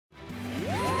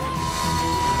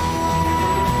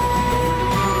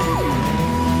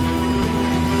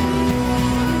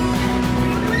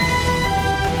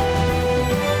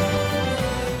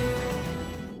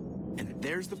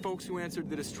answered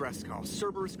the distress call.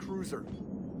 Cerberus cruiser.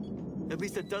 At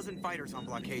least a dozen fighters on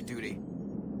blockade duty.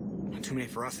 Not too many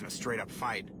for us in a straight-up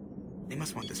fight. They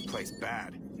must want this place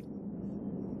bad.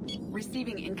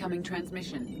 Receiving incoming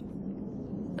transmission.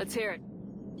 Let's hear it.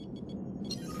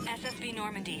 SSB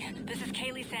Normandy. This is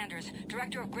Kaylee Sanders,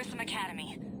 Director of Grissom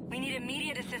Academy. We need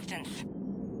immediate assistance.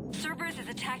 Cerberus is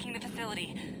attacking the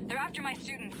facility. They're after my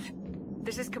students.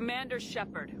 This is Commander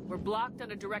Shepard. We're blocked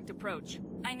on a direct approach.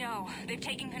 I know. They've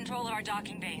taken control of our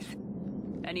docking base.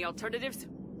 Any alternatives?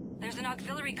 There's an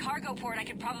auxiliary cargo port I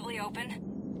could probably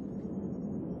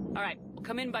open. All right, we'll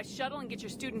come in by shuttle and get your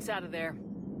students out of there.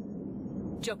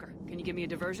 Joker, can you give me a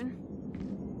diversion?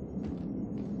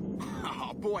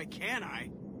 Oh boy, can I?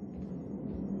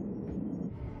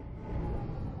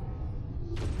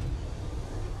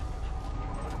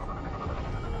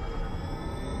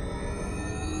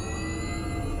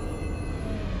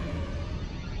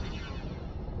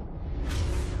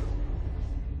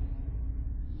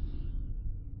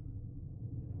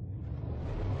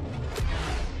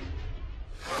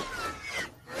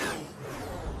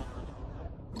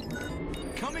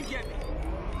 Come and get me!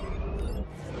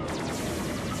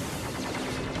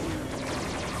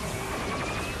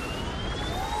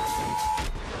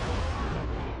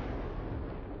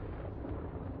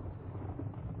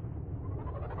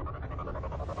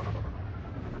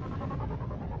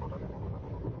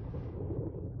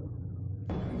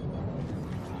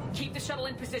 Keep the shuttle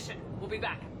in position. We'll be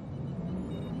back.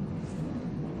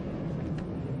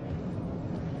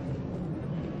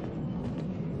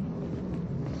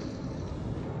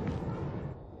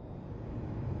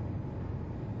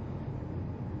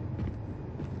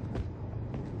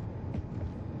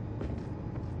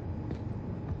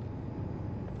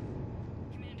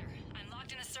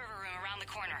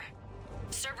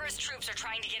 Cerberus troops are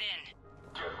trying to get in.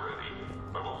 Get ready.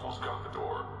 I've almost got the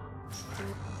door.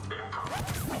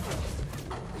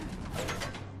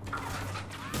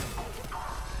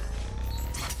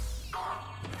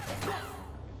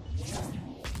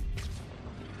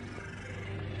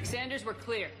 Sanders, we're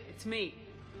clear. It's me.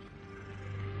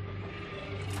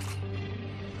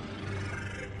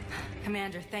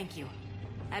 Commander, thank you.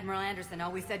 Admiral Anderson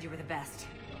always said you were the best.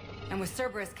 And with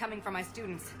Cerberus coming for my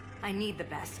students, I need the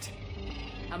best.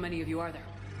 How many of you are there?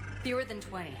 Fewer than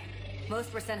 20.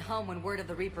 Most were sent home when word of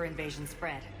the Reaper invasion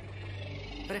spread.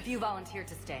 But a few volunteered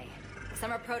to stay.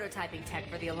 Some are prototyping tech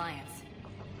for the Alliance.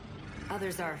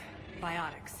 Others are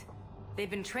biotics. They've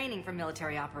been training for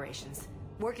military operations,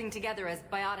 working together as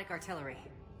biotic artillery.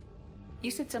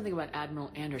 You said something about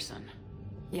Admiral Anderson.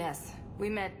 Yes, we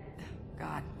met,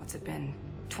 God, what's it been?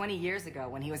 20 years ago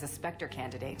when he was a Spectre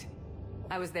candidate.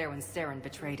 I was there when Saren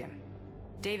betrayed him.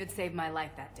 David saved my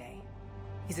life that day.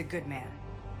 He's a good man.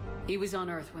 He was on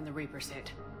Earth when the Reapers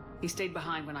hit. He stayed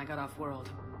behind when I got off-world.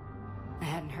 I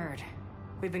hadn't heard.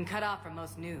 We've been cut off from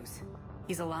most news.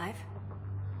 He's alive?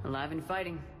 Alive and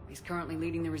fighting. He's currently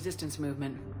leading the resistance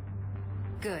movement.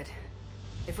 Good.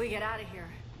 If we get out of here...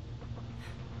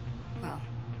 well,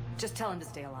 just tell him to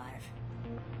stay alive.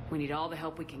 We need all the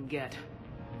help we can get.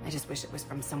 I just wish it was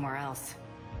from somewhere else.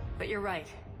 But you're right.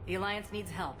 The Alliance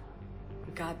needs help.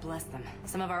 God bless them.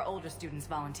 Some of our older students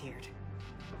volunteered.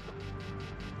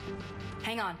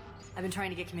 Hang on. I've been trying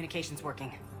to get communications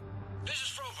working. This is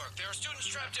Froberg. There are students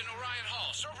trapped in Orion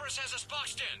Hall. Cerberus has us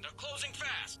boxed in. They're closing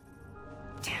fast.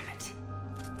 Damn it.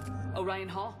 Orion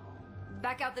Hall?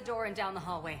 Back out the door and down the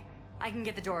hallway. I can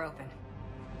get the door open.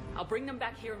 I'll bring them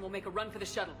back here and we'll make a run for the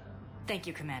shuttle. Thank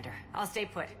you, Commander. I'll stay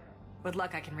put. With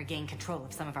luck, I can regain control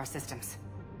of some of our systems.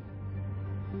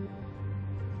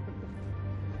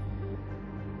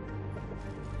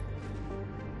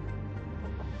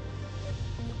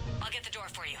 I'll get the door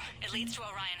for you. It leads to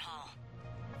Orion Hall.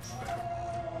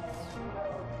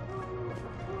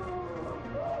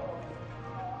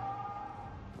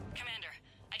 Commander,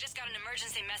 I just got an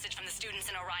emergency message from the students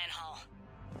in Orion Hall.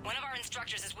 One of our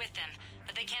instructors is with them,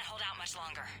 but they can't hold out much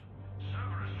longer.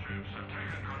 Cerberus troops have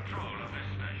taken control of this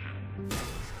station.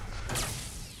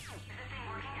 Is this thing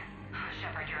working?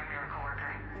 Shepard, you're a miracle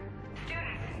worker.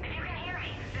 Students, if you can hear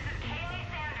me, this is Kaylee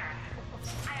Sanders.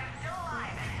 I am still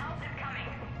alive and help is coming.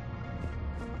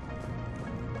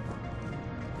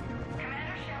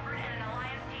 Commander Shepard and an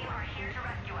Alliance team are here to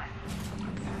rescue us.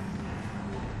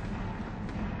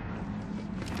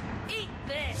 Eat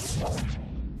this!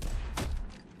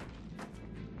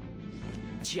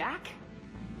 Jack?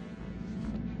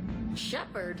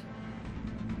 Shepard?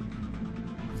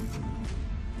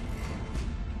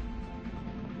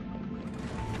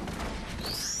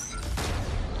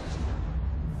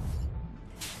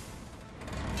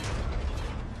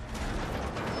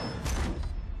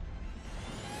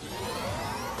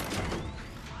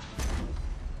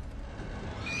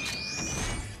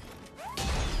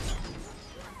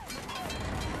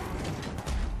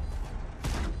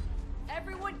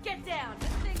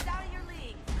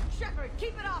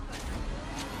 Keep it off us!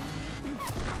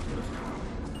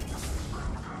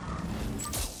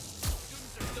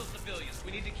 Students are still civilians.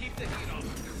 We need to keep the heat off.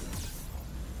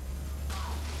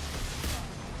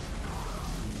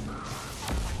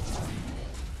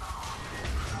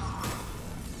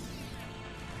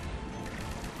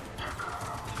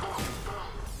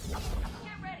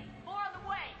 Get ready! More on the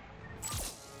way!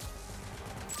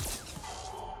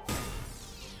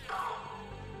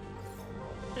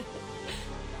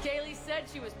 Kaylee said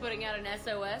she was putting out an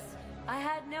SOS. I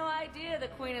had no idea the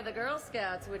Queen of the Girl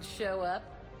Scouts would show up.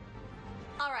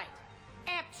 All right,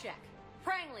 amp check.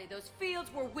 Prangley, those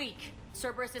fields were weak.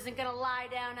 Cerberus isn't gonna lie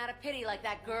down out of pity like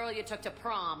that girl you took to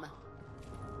prom.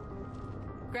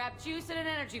 Grab juice and an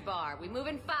energy bar. We move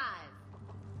in 5.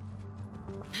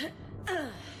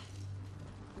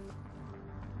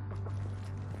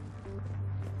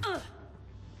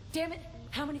 Damn it!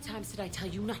 How many times did I tell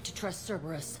you not to trust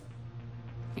Cerberus?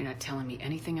 You're not telling me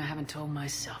anything I haven't told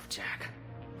myself, Jack.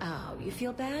 Oh, you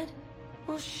feel bad?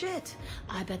 Well, shit.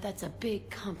 I bet that's a big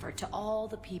comfort to all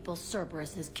the people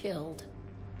Cerberus has killed.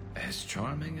 As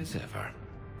charming as ever.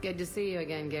 Good to see you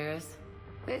again, Garrus.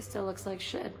 It still looks like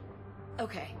shit.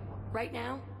 Okay, right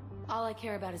now, all I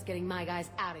care about is getting my guys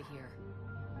out of here.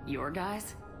 Your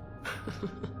guys?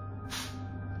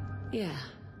 Yeah,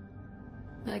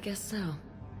 I guess so.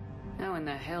 How in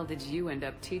the hell did you end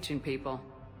up teaching people?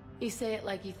 You say it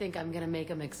like you think I'm gonna make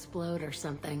them explode or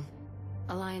something.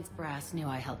 Alliance Brass knew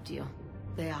I helped you.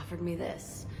 They offered me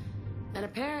this. And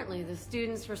apparently the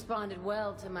students responded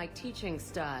well to my teaching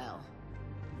style.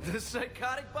 The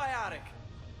psychotic biotic.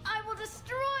 I will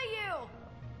destroy you!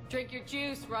 Drink your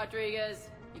juice, Rodriguez.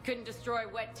 You couldn't destroy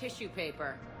wet tissue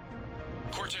paper.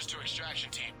 Cortez to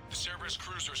extraction team. The Cerberus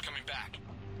cruiser is coming back.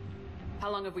 How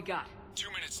long have we got? 2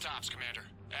 minutes tops, Commander.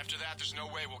 After that, there's no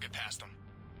way we'll get past them.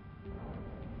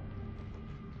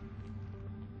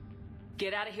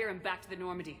 Get out of here and back to the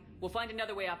Normandy. We'll find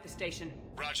another way off the station.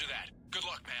 Roger that. Good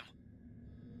luck, ma'am.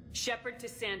 Shepard to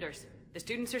Sanders. The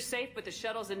students are safe, but the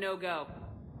shuttle's a no-go.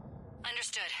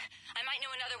 Understood. I might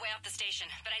know another way off the station,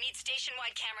 but I need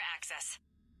station-wide camera access.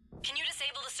 Can you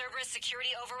disable the Cerberus security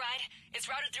override? It's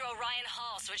routed through Orion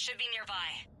Hall, so it should be nearby.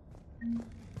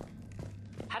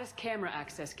 How does camera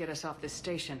access get us off this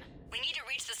station? We need to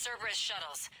reach the Cerberus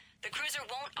shuttles. The cruiser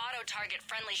won't auto-target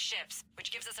friendly ships, which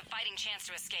gives us a fighting chance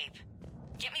to escape.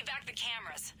 Get me back the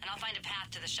cameras, and I'll find a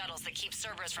path to the shuttles that keeps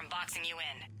Cerberus from boxing you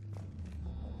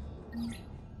in.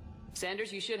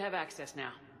 Sanders, you should have access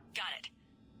now. Got it.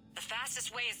 The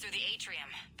fastest way is through the atrium,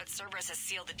 but Cerberus has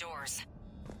sealed the doors.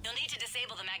 You'll need to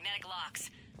disable the magnetic locks.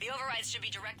 The overrides should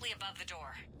be directly above the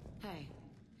door. Hey,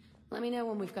 let me know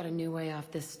when we've got a new way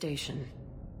off this station.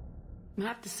 I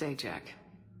have to say, Jack,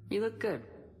 you look good.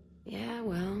 Yeah,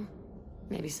 well,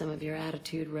 maybe some of your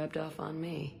attitude rubbed off on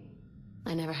me.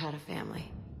 I never had a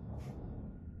family.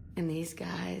 And these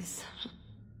guys...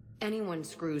 Anyone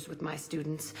screws with my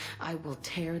students, I will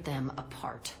tear them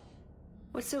apart.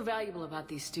 What's so valuable about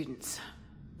these students?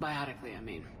 Biotically, I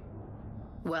mean.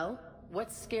 Well,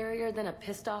 what's scarier than a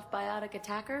pissed-off biotic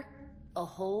attacker? A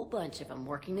whole bunch of them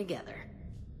working together.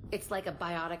 It's like a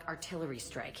biotic artillery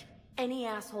strike. Any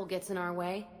asshole gets in our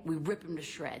way, we rip him to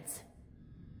shreds.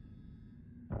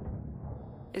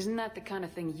 Isn't that the kind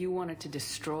of thing you wanted to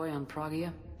destroy on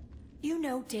Pragia? You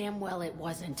know damn well it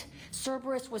wasn't.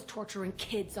 Cerberus was torturing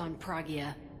kids on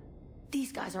Pragia.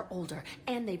 These guys are older,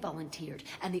 and they volunteered,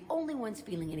 and the only ones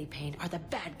feeling any pain are the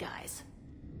bad guys.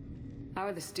 How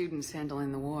are the students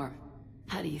handling the war?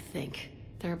 How do you think?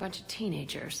 They're a bunch of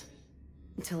teenagers.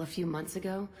 Until a few months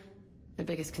ago, their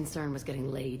biggest concern was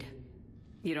getting laid.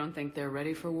 You don't think they're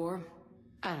ready for war?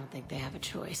 I don't think they have a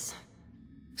choice.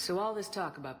 So all this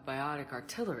talk about biotic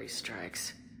artillery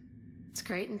strikes... It's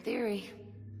great in theory.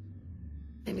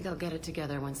 Maybe they'll get it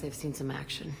together once they've seen some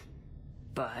action.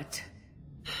 But...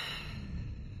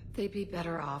 They'd be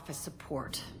better off as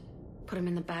support. Put them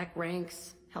in the back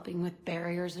ranks, helping with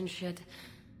barriers and shit.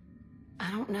 I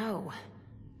don't know.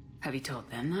 Have you told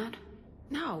them that?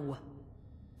 No.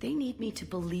 They need me to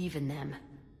believe in them.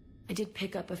 I did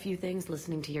pick up a few things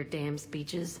listening to your damn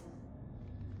speeches.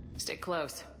 Stay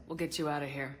close. We'll get you out of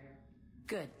here.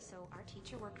 Good. So our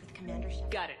teacher worked with Commander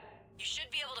Shepard. Got it. You should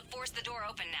be able to force the door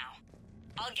open now.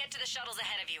 I'll get to the shuttles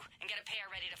ahead of you and get a pair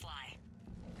ready to fly.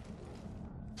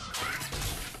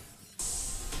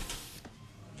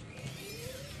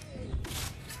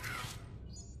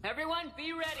 Everyone,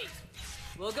 be ready.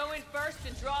 We'll go in first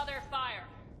and draw their fire.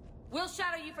 We'll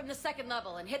shadow you from the second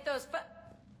level and hit those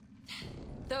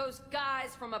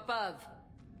guys from above.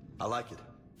 I like it.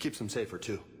 Keeps them safer,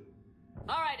 too.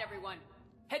 All right, everyone.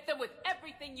 Hit them with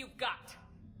everything you've got.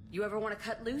 You ever want to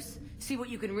cut loose? See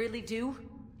what you can really do?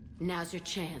 Now's your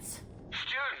chance.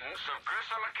 Students of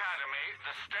Grissom Academy,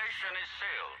 the station is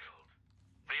sealed.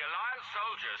 The Alliance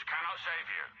soldiers cannot save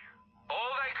you.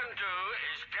 All they can do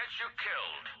is get you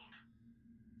killed.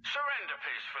 Surrender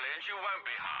peacefully and you won't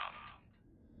be harmed.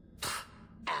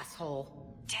 Asshole.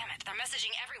 Damn it, they're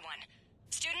messaging everyone.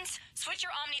 Students, switch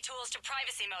your Omni tools to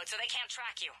privacy mode so they can't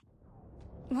track you.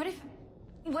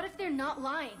 What if they're not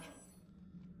lying?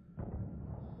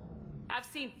 I've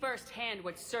seen firsthand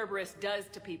what Cerberus does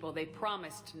to people they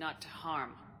promised not to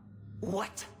harm.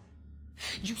 What?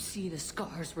 You see the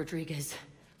scars, Rodriguez?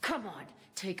 Come on,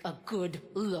 take a good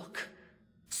look.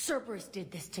 Cerberus did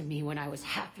this to me when I was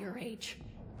half your age.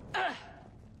 Ugh.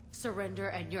 Surrender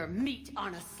and you're meat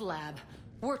on a slab.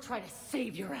 We're trying to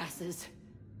save your asses.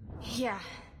 Yeah,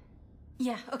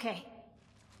 okay.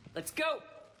 Let's go!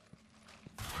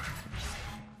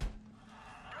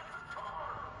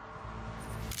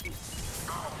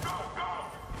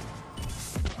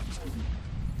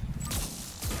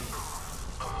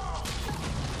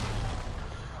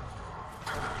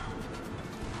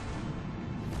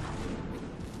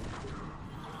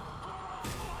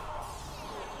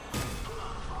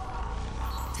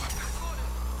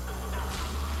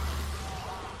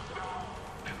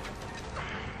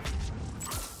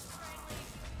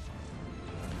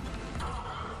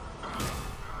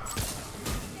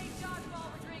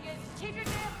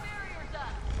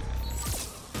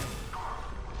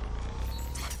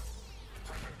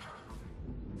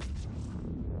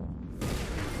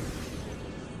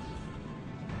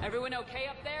 Everyone okay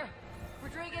up there?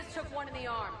 Rodriguez took one in the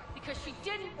arm because she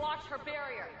didn't watch her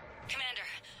barrier. Commander,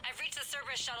 I've reached the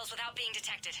Cerberus shuttles without being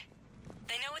detected.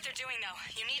 They know what they're doing, though.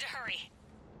 You need to hurry.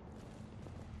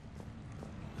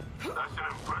 That's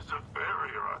an impressive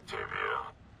barrier,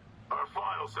 Octavia. Our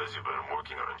file says you've been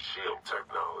working on shield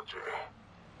technology.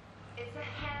 It's a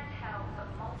handheld,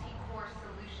 but multi-core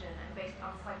solution based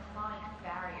on cyclonic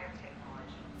barrier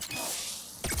technology.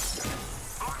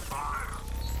 Fire!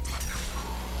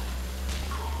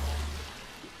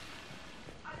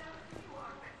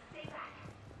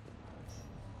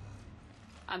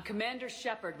 I'm Commander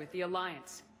Shepard with the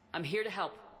Alliance. I'm here to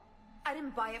help. I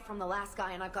didn't buy it from the last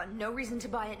guy, and I've got no reason to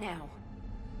buy it now.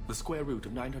 The square root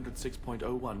of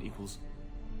 906.01 equals...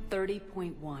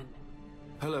 30.1.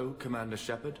 Hello, Commander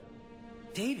Shepard.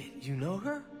 David, you know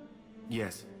her?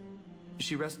 Yes.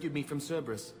 She rescued me from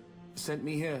Cerberus. Sent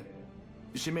me here.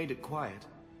 She made it quiet.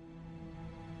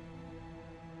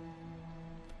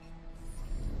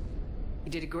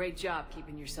 You did a great job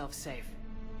keeping yourself safe.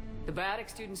 The biotic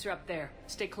students are up there.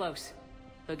 Stay close.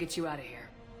 They'll get you out of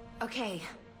here. Okay.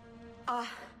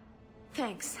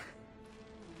 Thanks.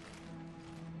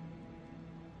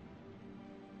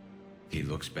 He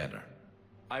looks better.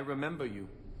 I remember you.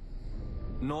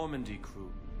 Normandy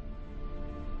crew.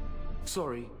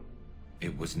 Sorry.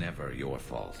 It was never your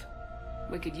fault.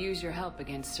 We could use your help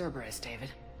against Cerberus, David.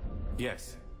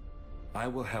 Yes. I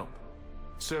will help.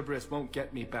 Cerberus won't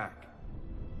get me back.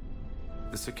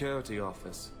 The security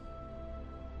office.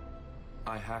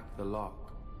 I hacked the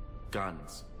lock.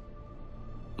 Guns.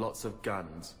 Lots of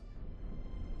guns.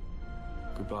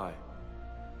 Goodbye.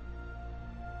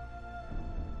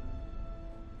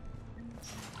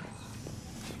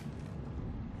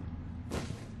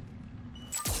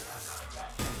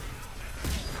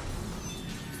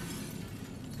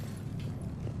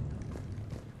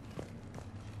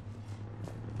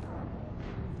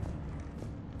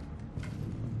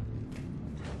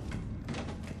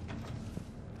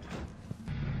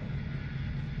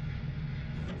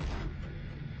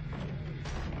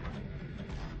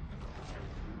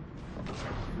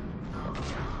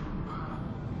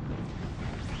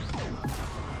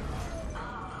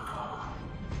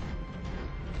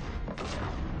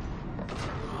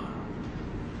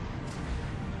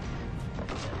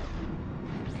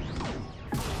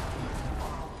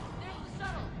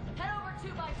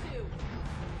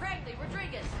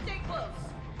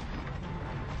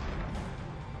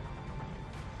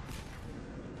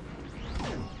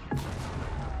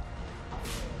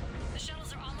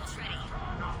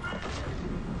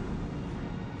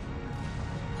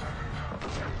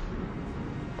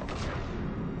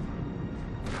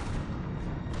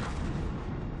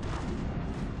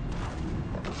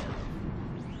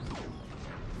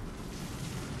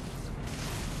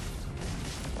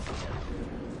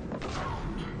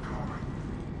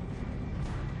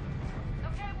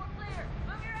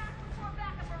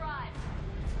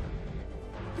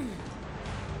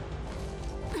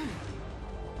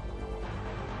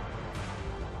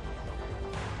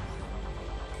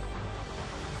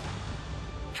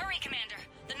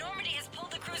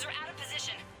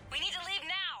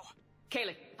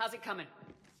 rocket coming.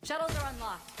 Shuttles are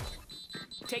unlocked.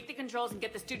 Take the controls and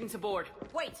get the students aboard.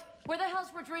 Wait! Where the hell's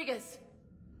Rodriguez?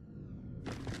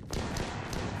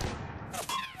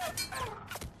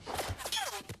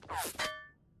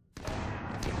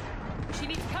 She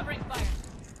needs covering fire.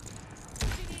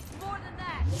 She needs more than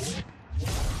that!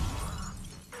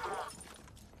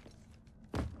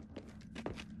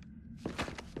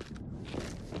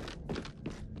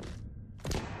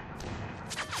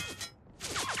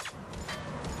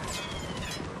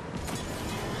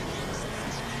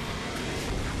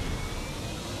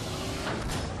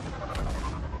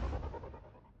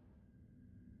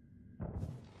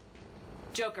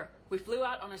 Joker, we flew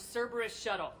out on a Cerberus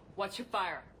shuttle. What's your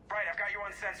fire? Right, I've got you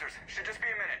on sensors. Should just be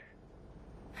a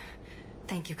minute.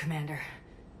 Thank you, Commander.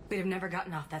 We'd have never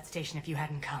gotten off that station if you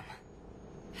hadn't come.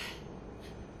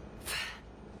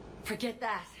 Forget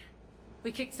that.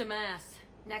 We kicked some ass.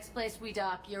 Next place we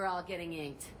dock, you're all getting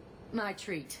inked. My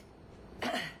treat.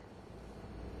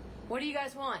 What do you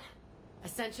guys want?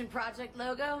 Ascension Project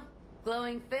logo?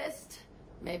 Glowing fist?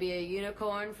 Maybe a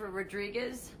unicorn for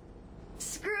Rodriguez?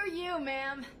 Screw you,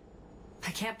 ma'am! I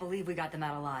can't believe we got them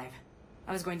out alive.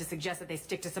 I was going to suggest that they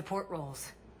stick to support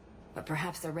roles. But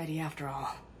perhaps they're ready after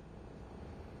all.